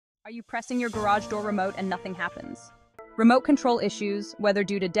Are you pressing your garage door remote and nothing happens? Remote control issues, whether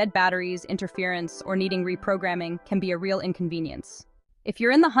due to dead batteries, interference, or needing reprogramming, can be a real inconvenience. If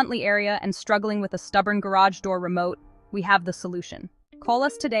you're in the Huntley area and struggling with a stubborn garage door remote, we have the solution. Call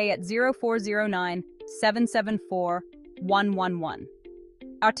us today at 0409-774-111.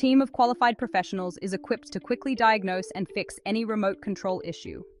 Our team of qualified professionals is equipped to quickly diagnose and fix any remote control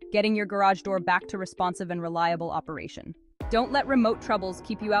issue, getting your garage door back to responsive and reliable operation. Don't let remote troubles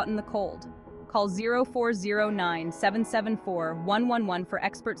keep you out in the cold. Call 0409-774-111 for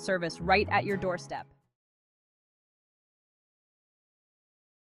expert service right at your doorstep.